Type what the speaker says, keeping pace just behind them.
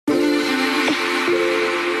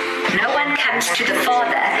comes to the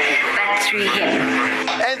Father but through him.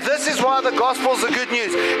 And this is why the gospel is the good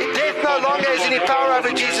news. Death no longer has any power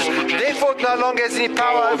over Jesus. Therefore, it no longer has any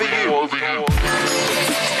power over you.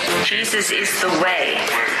 Jesus is the way,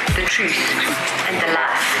 the truth, and the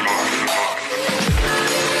life.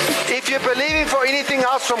 If you're believing for anything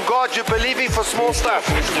else from God, you're believing for small stuff.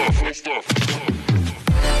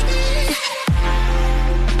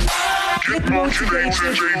 Get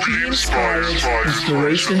motivated and be inspired.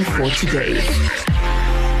 Inspiration for today.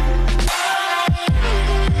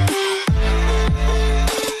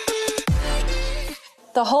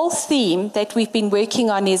 The whole theme that we've been working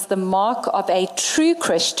on is the mark of a true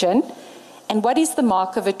Christian. And what is the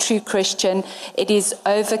mark of a true Christian? It is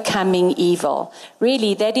overcoming evil.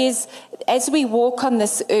 Really, that is, as we walk on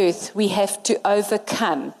this earth, we have to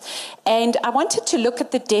overcome. And I wanted to look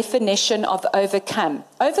at the definition of overcome.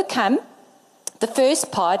 Overcome, the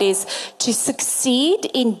first part is to succeed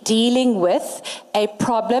in dealing with a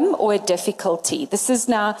problem or a difficulty. This is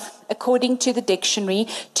now, according to the dictionary,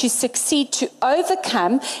 to succeed, to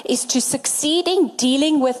overcome is to succeed in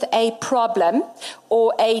dealing with a problem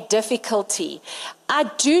or a difficulty. I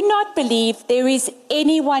do not believe there is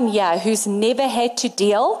anyone here who's never had to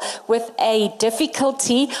deal with a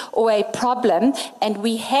difficulty or a problem, and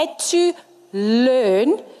we had to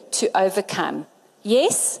learn to overcome.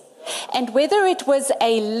 Yes? And whether it was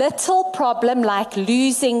a little problem like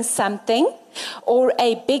losing something, or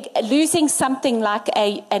a big losing something like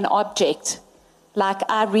an object, like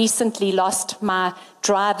I recently lost my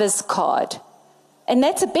driver's card. And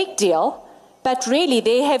that's a big deal, but really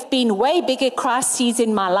there have been way bigger crises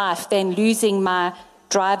in my life than losing my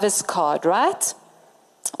driver's card, right?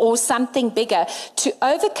 Or something bigger. To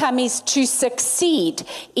overcome is to succeed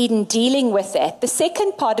in dealing with that. The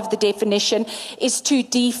second part of the definition is to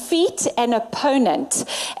defeat an opponent.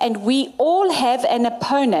 And we all have an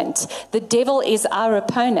opponent. The devil is our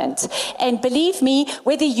opponent. And believe me,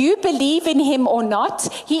 whether you believe in him or not,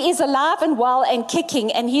 he is alive and well and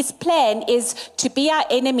kicking. And his plan is to be our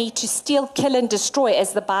enemy, to steal, kill, and destroy,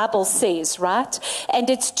 as the Bible says, right? And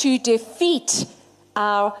it's to defeat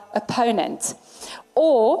our opponent.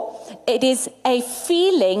 Or it is a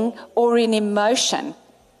feeling or an emotion.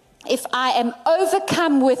 If I am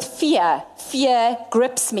overcome with fear, fear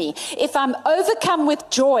grips me. If I'm overcome with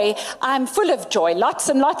joy, I'm full of joy, lots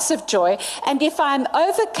and lots of joy. And if I'm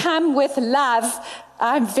overcome with love,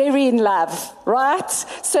 I'm very in love, right?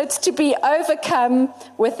 So it's to be overcome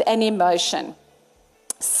with an emotion.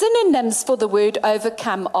 Synonyms for the word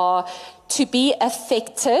overcome are to be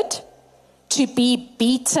affected, to be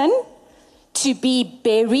beaten, to be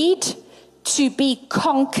buried, to be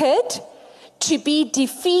conquered, to be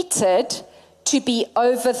defeated, to be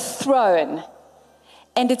overthrown.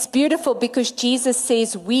 And it's beautiful because Jesus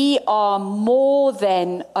says we are more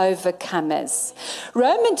than overcomers.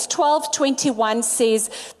 Romans 12:21 says,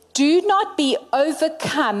 do not be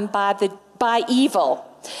overcome by evil,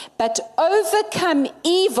 but overcome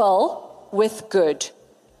evil with good.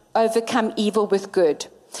 Overcome evil with good.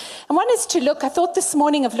 I want us to look, I thought this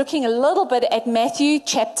morning of looking a little bit at Matthew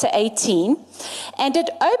chapter 18, and it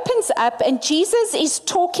opens up and Jesus is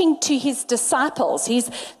talking to his disciples. He's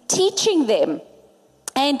teaching them,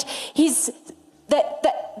 and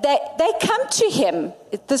they come to him.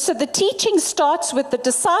 So the teaching starts with the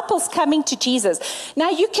disciples coming to Jesus.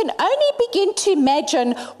 Now you can only begin to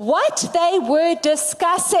imagine what they were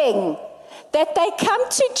discussing, that they come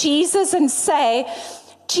to Jesus and say,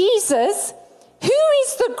 Jesus, who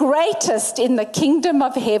is the greatest in the kingdom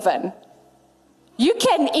of heaven? You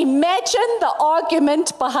can imagine the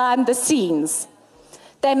argument behind the scenes.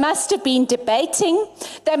 They must have been debating.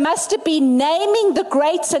 They must have been naming the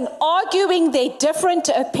greats and arguing their different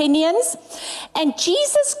opinions. And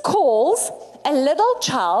Jesus calls a little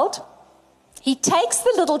child. He takes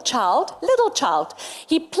the little child,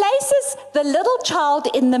 he places the little child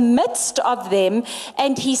in the midst of them,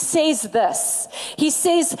 and he says this. He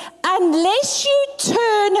says, unless you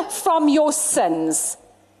turn from your sins,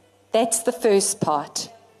 that's the first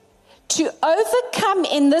part. To overcome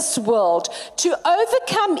in this world, to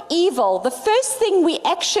overcome evil, the first thing we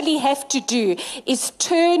actually have to do is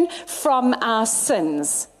turn from our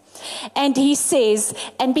sins. And he says,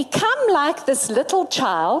 and become like this little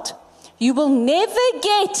child. You will never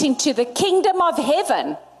get into the kingdom of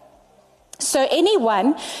heaven. So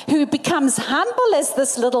anyone who becomes humble as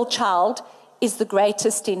this little child is the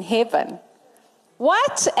greatest in heaven.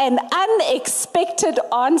 What an unexpected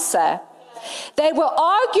answer. They were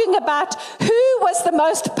arguing about who was the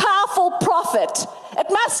most powerful prophet. It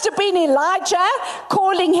must have been Elijah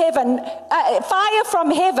calling heaven, fire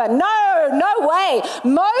from heaven. No way.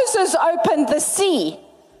 Moses opened the sea.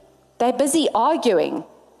 They're busy arguing.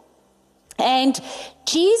 And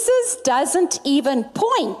Jesus doesn't even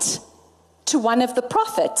point to one of the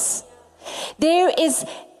prophets. There is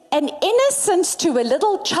an innocence to a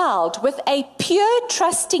little child with a pure,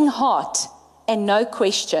 trusting heart and no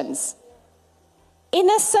questions.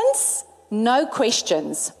 Innocence, no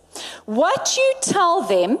questions. What you tell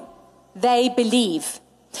them, they believe.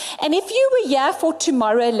 And if you were here for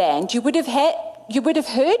Tomorrowland, you would have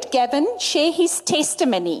heard Gavin share his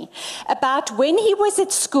testimony about when he was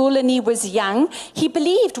at school and he was young, he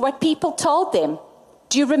believed what people told them.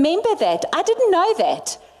 Do you remember that? I didn't know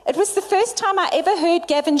that. It was the first time I ever heard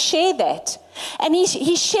Gavin share that. And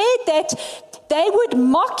he shared that they would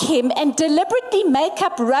mock him and deliberately make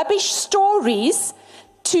up rubbish stories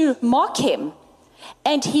to mock him.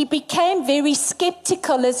 And he became very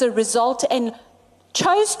skeptical as a result and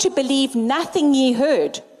chose to believe nothing he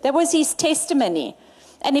heard. That was his testimony.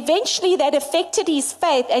 And eventually that affected his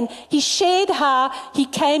faith, and he shared how he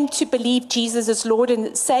came to believe Jesus as Lord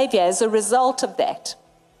and Savior as a result of that.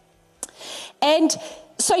 And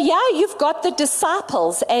so, yeah, you've got the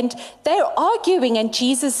disciples, and they're arguing, and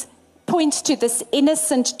Jesus points to this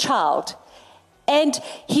innocent child. And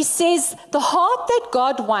he says, the heart that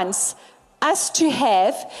God wants us to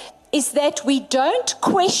have is that we don't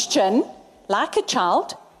question like a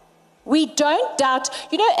child. We don't doubt.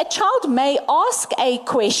 You know, a child may ask a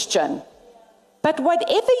question, but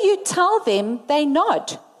whatever you tell them, they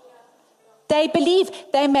nod. They believe.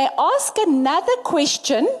 They may ask another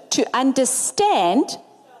question to understand,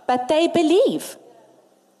 but they believe.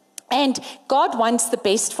 And God wants the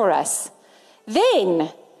best for us. Then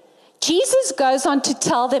Jesus goes on to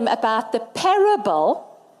tell them about the parable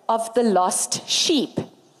of the lost sheep.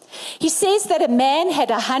 He says that a man had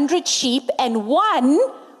 100 sheep and one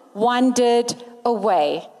wandered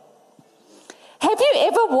away. Have you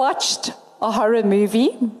ever watched a horror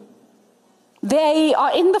movie? They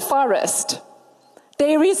are in the forest.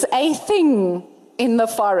 There is a thing in the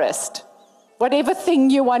forest. Whatever thing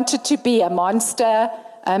you want it to be, a monster,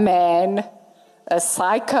 a man, a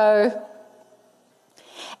psycho.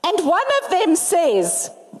 And one of them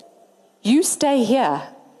says, "You stay here.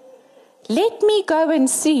 Let me go and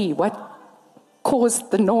see what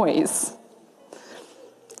caused the noise."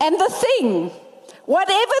 And the thing,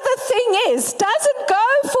 whatever the thing is, doesn't go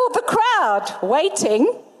for the crowd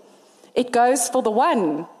waiting. It goes for the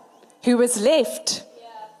one who was left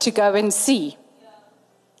to go and see.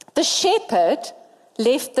 The shepherd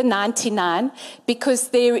left the 99 because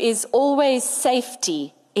there is always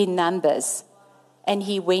safety in numbers. And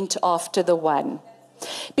he went after the one.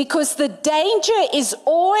 Because the danger is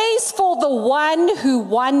always for the one who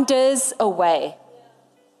wanders away.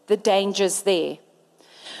 The danger's there.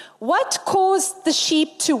 What caused the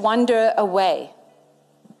sheep to wander away?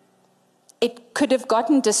 It could have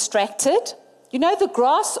gotten distracted. You know, the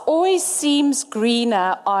grass always seems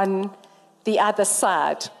greener on the other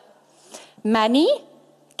side. Money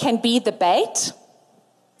can be the bait.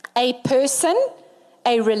 A person,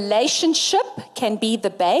 a relationship can be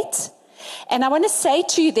the bait. And I want to say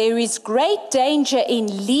to you, there is great danger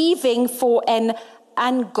in leaving for an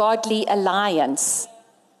ungodly alliance.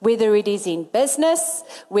 Whether it is in business,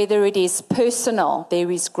 whether it is personal, there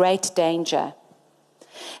is great danger.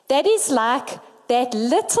 That is like that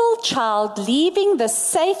little child leaving the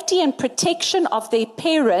safety and protection of their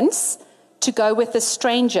parents to go with a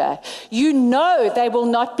stranger. You know they will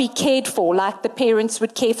not be cared for like the parents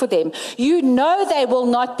would care for them. You know they will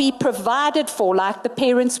not be provided for like the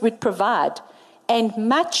parents would provide. And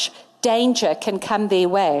much danger can come their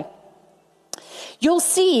way. You'll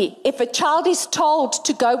see if a child is told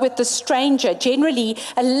to go with a stranger, generally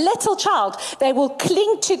a little child, they will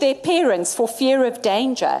cling to their parents for fear of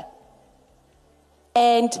danger.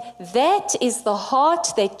 And that is the heart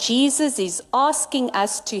that Jesus is asking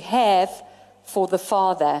us to have for the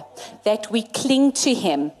Father, that we cling to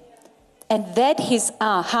him. And that is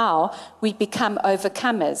how we become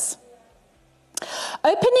overcomers.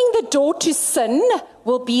 Opening the door to sin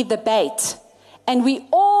will be the bait. And we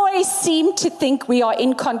always seem to think we are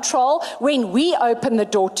in control when we open the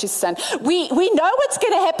door to sin. We know what's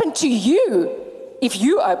going to happen to you if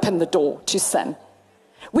you open the door to sin.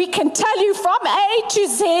 We can tell you from A to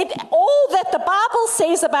Z all that the Bible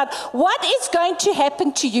says about what is going to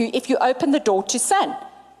happen to you if you open the door to sin.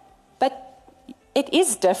 But it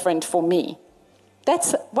is different for me.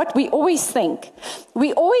 That's what we always think.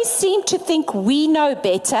 We always seem to think we know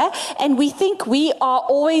better, and we think we are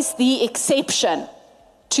always the exception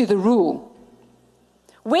to the rule.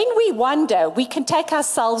 When we wander, we can take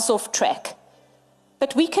ourselves off track,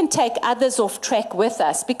 but we can take others off track with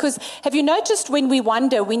us. Because have you noticed when we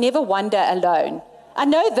wander, we never wander alone. I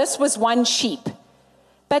know this was one sheep.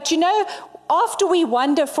 But you know, after we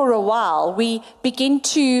wander for a while, we begin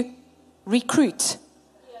to recruit.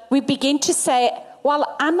 We begin to say,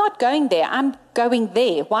 well, I'm not going there. I'm going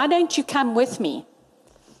there. Why don't you come with me?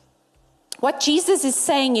 What Jesus is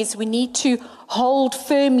saying is we need to hold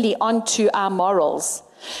firmly onto our morals.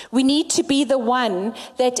 We need to be the one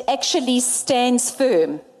that actually stands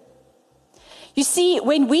firm. You see,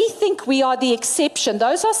 when we think we are the exception,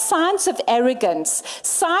 those are signs of arrogance,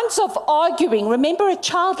 signs of arguing. Remember, a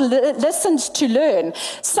child listens to learn.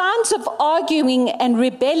 Signs of arguing and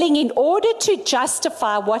rebelling in order to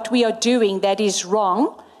justify what we are doing that is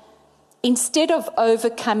wrong, instead of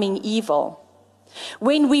overcoming evil.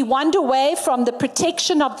 When we wander away from the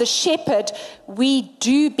protection of the shepherd, we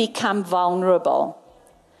do become vulnerable.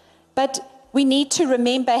 But we need to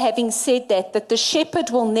remember, having said that the shepherd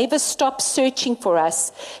will never stop searching for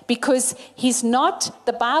us, because he's not,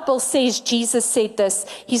 the Bible says, Jesus said this,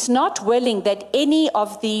 he's not willing that any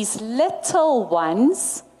of these little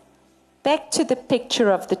ones, back to the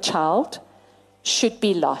picture of the child, should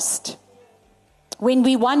be lost. When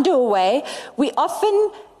we wander away, we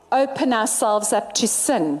often open ourselves up to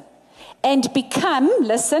sin and become,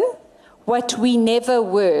 listen, what we never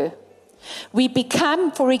were. We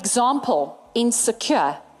become, for example,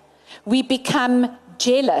 insecure. We become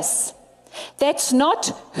jealous. That's not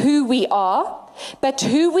who we are, but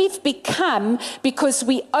who we've become because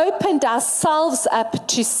we opened ourselves up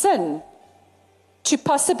to sin, to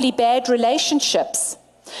possibly bad relationships.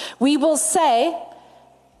 We will say,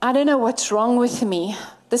 I don't know what's wrong with me.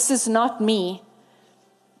 This is not me.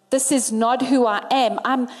 This is not who I am.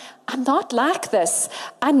 I'm not like this.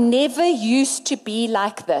 I never used to be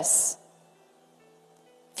like this.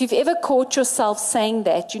 If you've ever caught yourself saying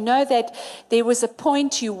that, you know that there was a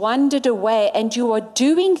point you wandered away and you are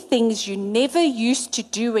doing things you never used to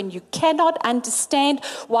do, and you cannot understand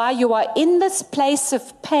why you are in this place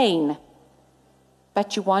of pain,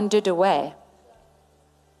 but you wandered away.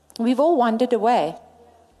 We've all wandered away.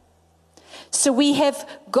 So we have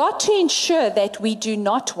got to ensure that we do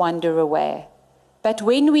not wander away. But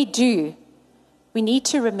when we do, we need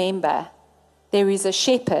to remember there is a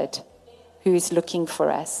shepherd who is looking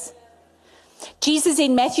for us. Jesus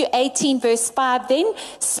in Matthew 18 verse 5 then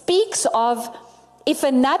speaks of, if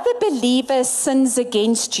another believer sins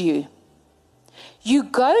against you, you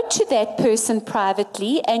go to that person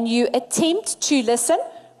privately and you attempt to, listen,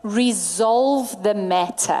 resolve the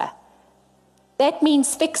matter. That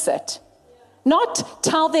means fix it. Not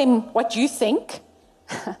tell them what you think,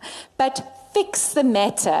 but fix the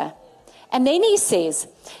matter. And then he says,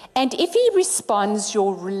 and if he responds,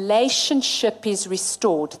 your relationship is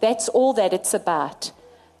restored. That's all that it's about.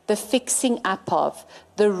 The fixing up of,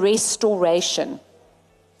 the restoration.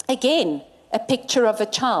 Again, a picture of a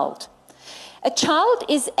child. A child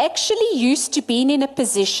is actually used to being in a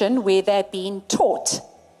position where they're being taught.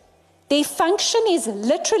 Their function is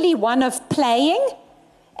literally one of playing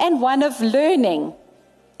and one of learning.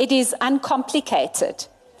 It is uncomplicated.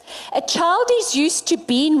 A child is used to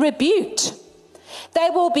being rebuked. They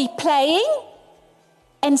will be playing,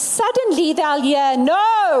 and suddenly they'll hear,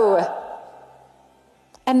 no!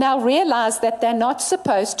 And they'll realize that they're not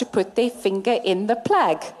supposed to put their finger in the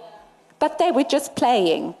plug. But they were just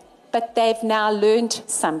playing, but they've now learned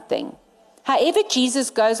something. However, Jesus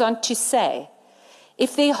goes on to say,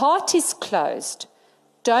 if their heart is closed,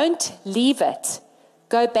 don't leave it.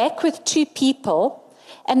 Go back with two people,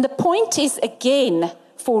 and the point is again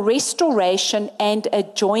for restoration and a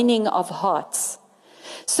joining of hearts.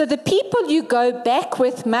 So the people you go back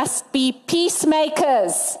with must be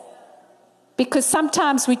peacemakers, because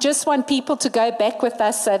sometimes we just want people to go back with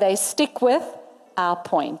us so they stick with our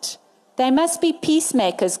point. They must be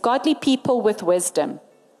peacemakers, godly people with wisdom.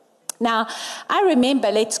 Now, I remember,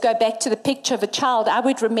 let's go back to the picture of a child. I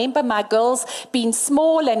would remember my girls being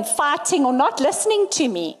small and fighting or not listening to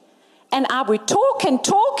me. And I would talk and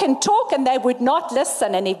talk and talk, and they would not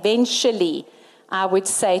listen. And eventually, I would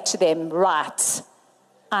say to them, right,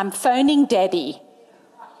 I'm phoning Daddy.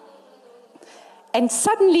 And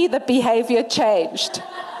suddenly the behavior changed.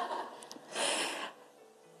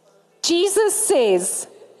 Jesus says,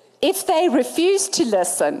 if they refuse to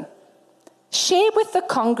listen, share with the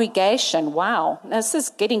congregation. Wow, this is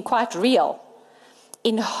getting quite real.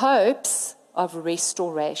 In hopes of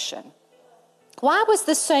restoration. Why was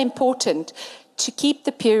this so important? To keep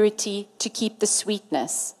the purity, to keep the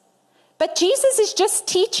sweetness. But Jesus is just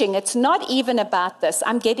teaching. It's not even about this.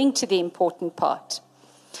 I'm getting to the important part.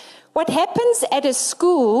 What happens at a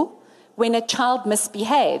school when a child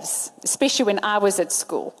misbehaves, especially when I was at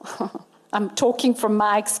school? I'm talking from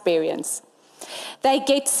my experience. They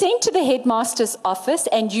get sent to the headmaster's office,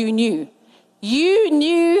 and you knew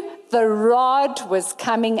the rod was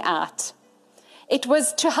coming out. It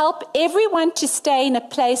was to help everyone to stay in a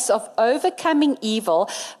place of overcoming evil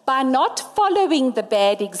by not following the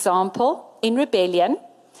bad example in rebellion,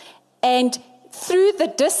 and through the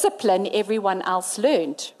discipline everyone else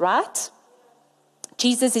learned, right?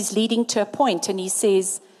 Jesus is leading to a point, and he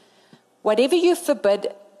says, whatever you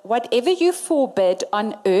forbid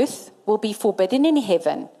on earth will be forbidden in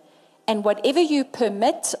heaven, and whatever you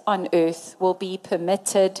permit on earth will be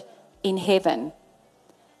permitted in heaven.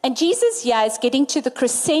 And Jesus here is getting to the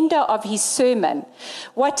crescendo of his sermon.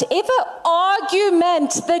 Whatever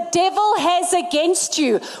argument the devil has against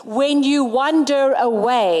you when you wander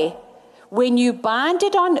away, when you bind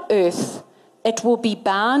it on earth, it will be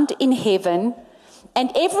bound in heaven. And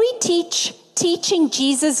every teaching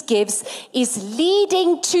Jesus gives is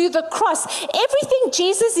leading to the cross. Everything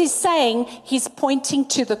Jesus is saying, he's pointing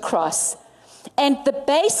to the cross. And the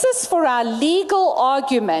basis for our legal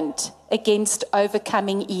argument against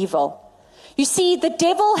overcoming evil. You see, the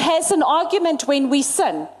devil has an argument when we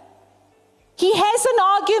sin. He has an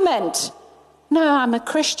argument. No, I'm a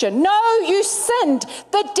Christian. No, you sinned.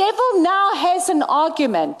 The devil now has an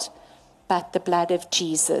argument. But the blood of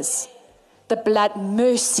Jesus, the blood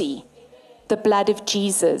mercy, the blood of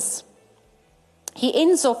Jesus. He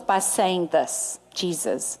ends off by saying this,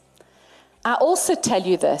 Jesus, I also tell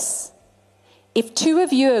you this. If two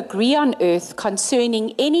of you agree on earth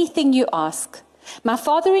concerning anything you ask, my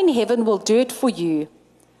Father in heaven will do it for you.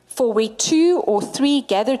 For where 2 or 3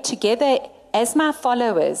 gather together as my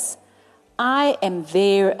followers, I am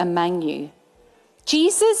there among you.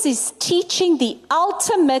 Jesus is teaching the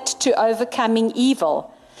ultimate to overcoming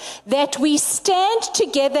evil. That we stand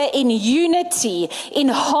together in unity, in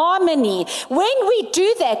harmony. When we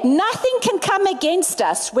do that, nothing can come against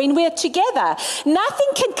us when we're together. Nothing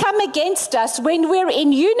can come against us when we're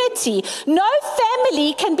in unity. No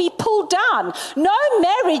family can be pulled down. No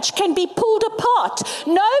marriage can be pulled apart.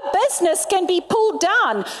 No business can be pulled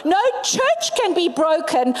down. No church can be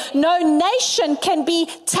broken. No nation can be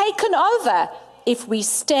taken over if we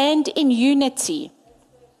stand in unity.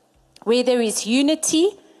 Where there is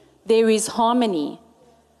unity, there is harmony.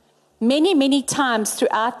 Many, many times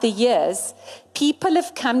throughout the years, people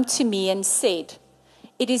have come to me and said,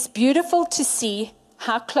 it is beautiful to see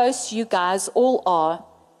how close you guys all are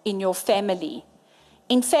in your family.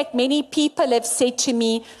 In fact, many people have said to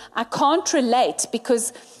me, I can't relate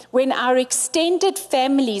because when our extended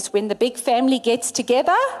families, when the big family gets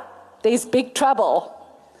together, there's big trouble.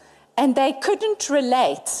 And they couldn't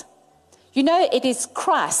relate. You know, it is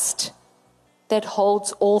Christ that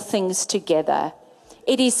holds all things together.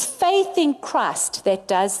 It is faith in Christ that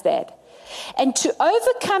does that. And to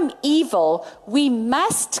overcome evil, we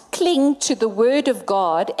must cling to the word of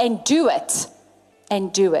God and do it.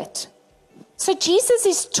 And do it. So Jesus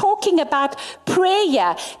is talking about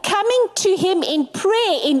prayer, coming to him in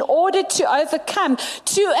prayer in order to overcome,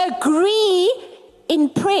 to agree in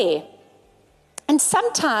prayer. And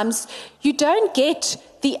sometimes you don't get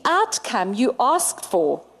the outcome you asked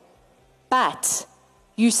for. But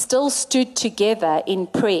you still stood together in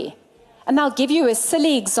prayer. And I'll give you a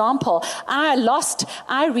silly example.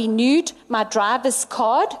 I renewed my driver's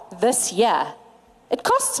card this year. It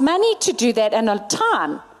costs money to do that and a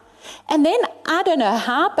time. And then, I don't know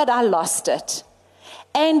how, but I lost it.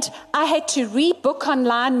 And I had to rebook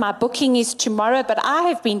online. My booking is tomorrow, but I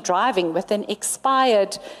have been driving with an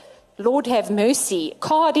expired, Lord have mercy,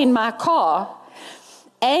 card in my car.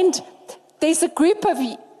 And there's a group of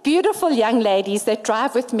beautiful young ladies that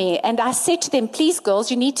drive with me, and I said to them, please girls,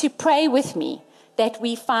 you need to pray with me that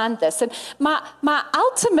we find this. And my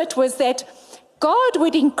ultimate was that God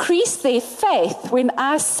would increase their faith when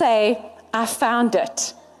I say, I found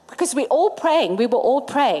it. Because we were all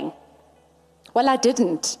praying. Well, I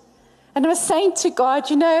didn't. And I was saying to God,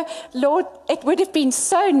 you know, Lord, it would have been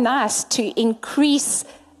so nice to increase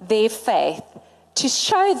their faith, to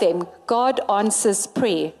show them God answers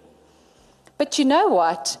prayer. But you know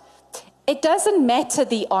what? It doesn't matter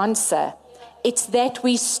the answer. It's that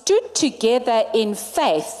we stood together in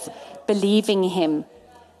faith, believing him.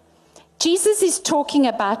 Jesus is talking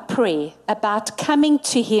about prayer, about coming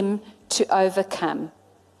to him to overcome.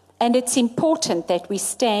 And it's important that we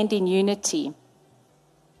stand in unity.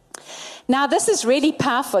 Now, this is really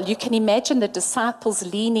powerful. You can imagine the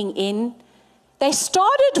disciples leaning in. They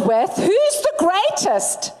started with, who's the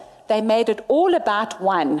greatest? They made it all about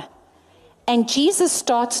one. And Jesus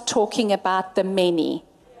starts talking about the many,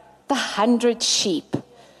 the 100 sheep,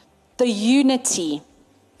 the unity.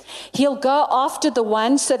 He'll go after the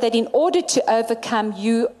one so that in order to overcome,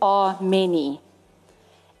 you are many.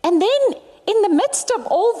 And then in the midst of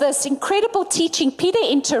all this incredible teaching, Peter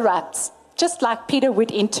interrupts, just like Peter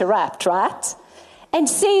would interrupt, right? And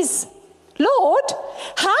says, Lord,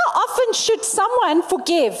 how often should someone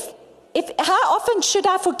forgive? How often should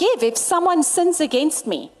I forgive if someone sins against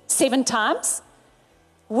me? 7 times?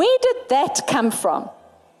 Where did that come from?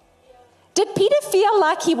 Did Peter feel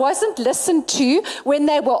like he wasn't listened to when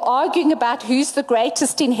they were arguing about who's the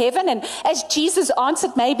greatest in heaven? And as Jesus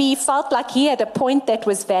answered, maybe he felt like he had a point that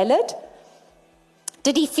was valid?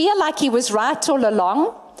 Did he feel like he was right all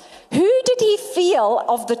along? Who did he feel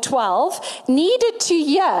of the 12 needed to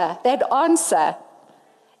hear that answer?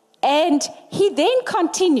 And he then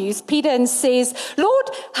continues, Peter, and says, Lord,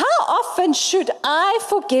 how often should I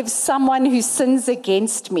forgive someone who sins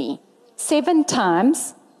against me? 7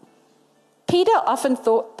 times. Peter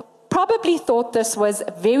probably thought this was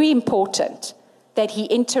very important, that he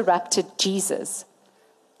interrupted Jesus.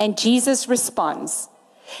 And Jesus responds.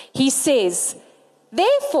 He says,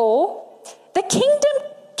 therefore, the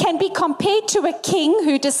kingdom can be compared to a king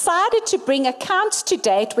who decided to bring accounts to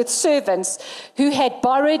date with servants who had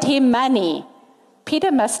borrowed him money.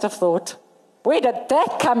 Peter must have thought, where did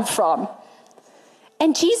that come from?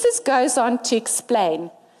 And Jesus goes on to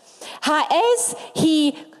explain how as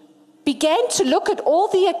he began to look at all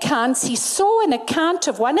the accounts, he saw an account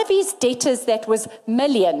of one of his debtors that was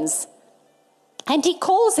millions. And he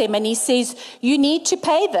calls him and he says, you need to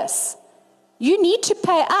pay this. You need to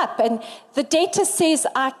pay up. And the debtor says,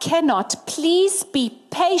 I cannot. Please be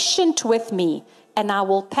patient with me and I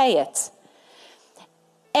will pay it.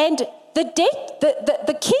 And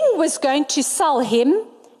the king was going to sell him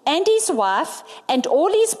and his wife and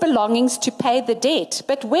all his belongings to pay the debt.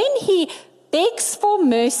 But when he begs for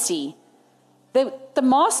mercy,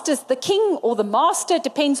 the king or the master,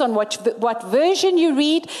 depends on what version you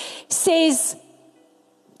read, says,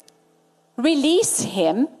 release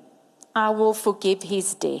him, I will forgive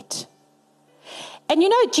his debt. And you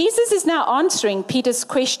know, Jesus is now answering Peter's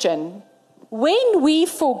question. When we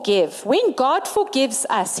forgive, when God forgives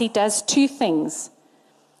us, he does 2 things.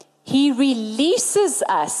 He releases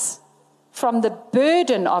us from the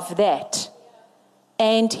burden of that,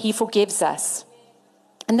 and he forgives us.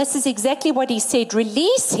 And this is exactly what he said,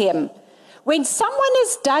 release him. When someone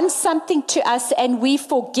has done something to us and we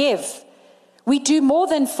forgive, we do more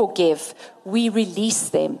than forgive, we release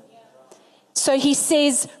them. So he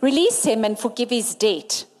says, release him and forgive his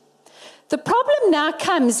debt. The problem now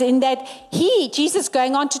comes in that Jesus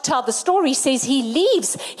going on to tell the story, says he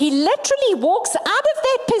leaves. He literally walks out of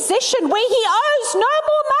that position where he owes no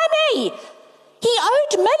more money. He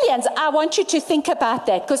owed millions. I want you to think about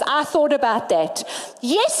that because I thought about that.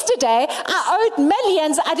 Yesterday, I owed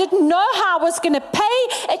millions. I didn't know how I was going to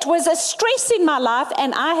pay. It was a stress in my life,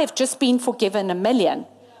 and I have just been forgiven $1 million.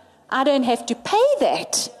 I don't have to pay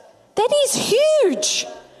that. That is huge.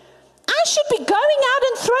 I should be going out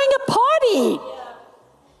and throwing a party.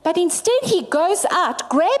 But instead he goes out,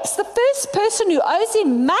 grabs the first person who owes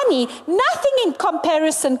him money, nothing in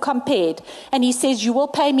comparison compared. And he says, you will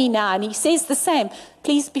pay me now. And he says the same,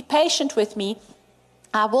 please be patient with me.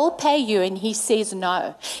 I will pay you. And he says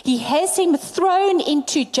no. He has him thrown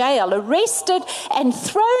into jail, arrested and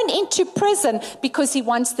thrown into prison because he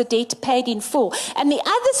wants the debt paid in full. And the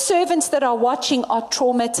other servants that are watching are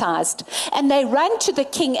traumatized. And they run to the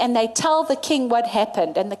king and they tell the king what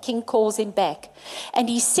happened. And the king calls him back. And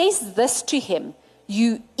he says this to him,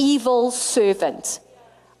 you evil servant.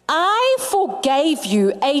 I forgave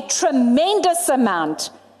you a tremendous amount.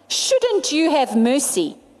 Shouldn't you have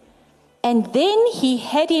mercy? And then he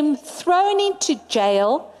had him thrown into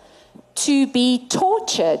jail to be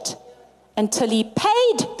tortured until he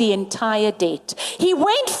paid the entire debt. He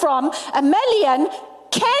went from $1 million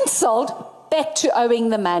cancelled back to owing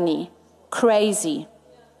the money. Crazy.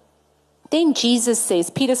 Then Jesus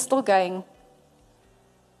says, Peter's still going.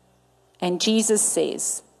 And Jesus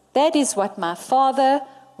says, that is what my Father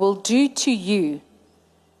will do to you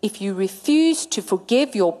if you refuse to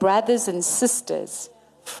forgive your brothers and sisters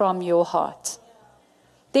from your heart.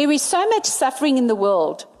 There is so much suffering in the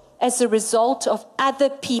world as a result of other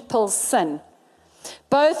people's sin,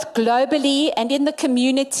 both globally and in the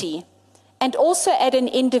community, and also at an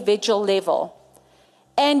individual level.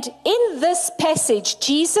 And in this passage,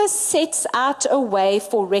 Jesus sets out a way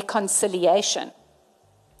for reconciliation.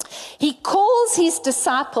 He calls his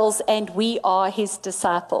disciples, and we are his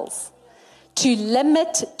disciples, to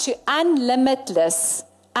unlimitless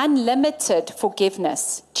unlimited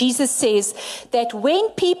forgiveness. Jesus says that when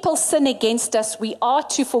people sin against us, we are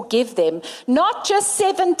to forgive them, not just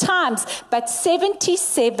 7 times, but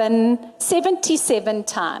 77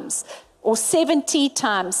 times, or 70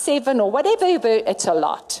 times 7, or whatever. It's a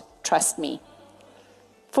lot, trust me.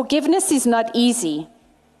 Forgiveness is not easy,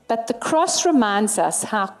 but the cross reminds us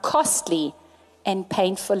how costly and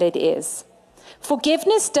painful it is.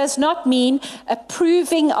 Forgiveness does not mean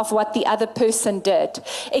approving of what the other person did.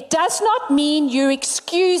 It does not mean you're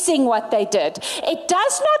excusing what they did. It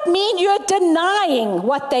does not mean you're denying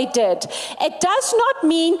what they did. It does not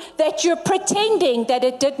mean that you're pretending that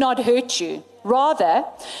it did not hurt you. Rather,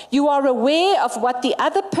 you are aware of what the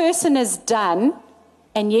other person has done,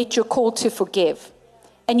 and yet you're called to forgive.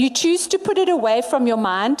 And you choose to put it away from your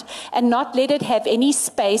mind and not let it have any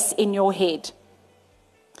space in your head.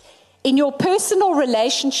 In your personal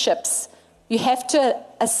relationships, you have to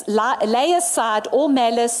lay aside all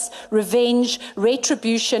malice, revenge,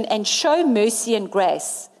 retribution, and show mercy and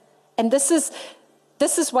grace. And this is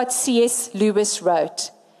what C.S. Lewis wrote.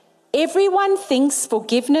 Everyone thinks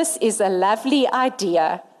forgiveness is a lovely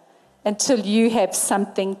idea until you have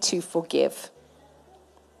something to forgive.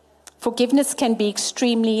 Forgiveness can be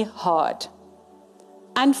extremely hard.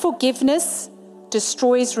 Unforgiveness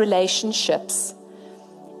destroys relationships.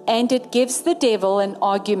 And it gives the devil an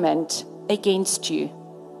argument against you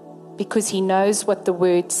because he knows what the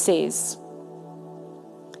word says.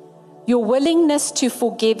 Your willingness to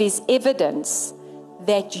forgive is evidence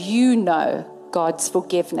that you know God's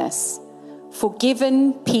forgiveness.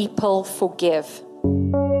 Forgiven people forgive.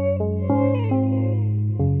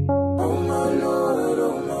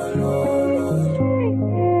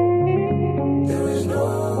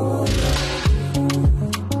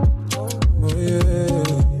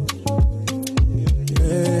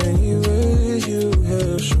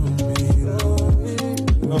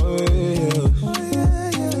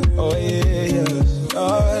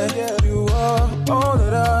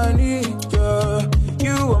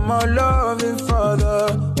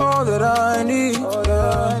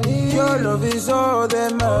 All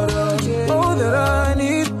that matters, all that I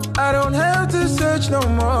need. I don't have to search no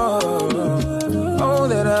more. All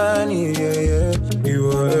that I need, yeah, yeah.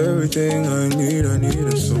 You are everything I need. I need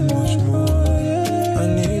it so much more. I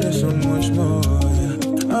need it so much more.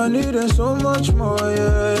 Yeah. I need it so much more,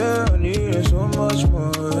 yeah, yeah. I need it so much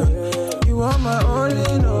more. You are my all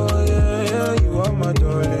in all, yeah, yeah. You are my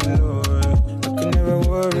darling, Lord. I can never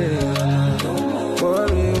worry,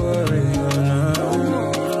 worry,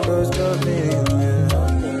 cause got me, oh yeah.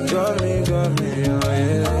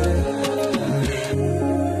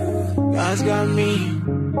 God's got me,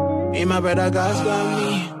 me and my brother, God's got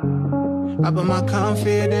me. I put my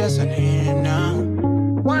confidence in him now.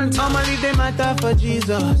 One time I leave the matter for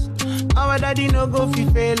Jesus. Our daddy no go fi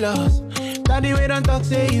fail us. Daddy we don't talk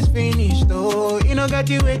say he's finished. Oh, you know got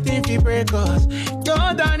you waiting fi break us.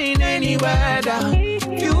 You're done in any weather.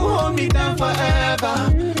 You hold me down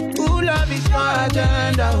forever. Ooh, love is your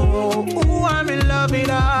agenda. Oh, ooh, I'm in love with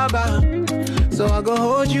Abba. So I go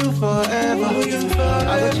hold you forever.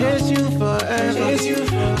 I go chase you forever. See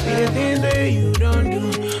the things that you don't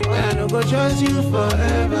do. I don't go trust you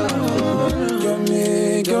forever.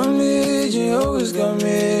 Got me, Jehovah's got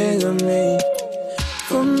me.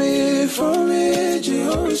 For me,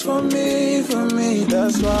 Jehovah's for me.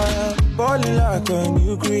 That's why I'm balling like a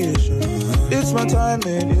new creation. It's my time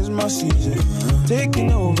and it's my season.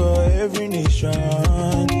 Taking over every nation.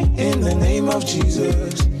 In the name of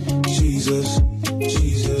Jesus. Jesus.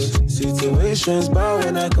 Situations bow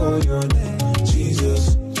when I call your name.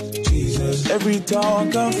 Jesus. Every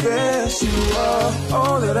tongue confess you are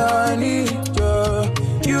all that I need. Yeah.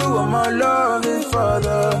 You are my loving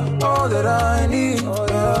Father. All that I need.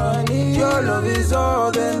 Your love is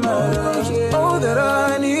all that matters. All that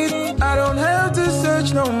I need. I don't have to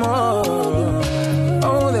search no more.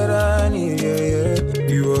 All that I need, yeah, yeah.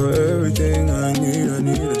 You are everything I need. I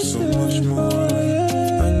need it so much more.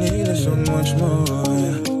 I need it so much more.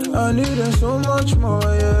 I need it so much more,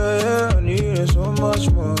 yeah. I need it so much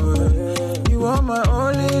more. You are my all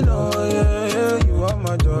in all, yeah. You are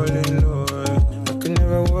my darling, Lord. I can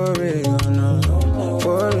never worry, oh no.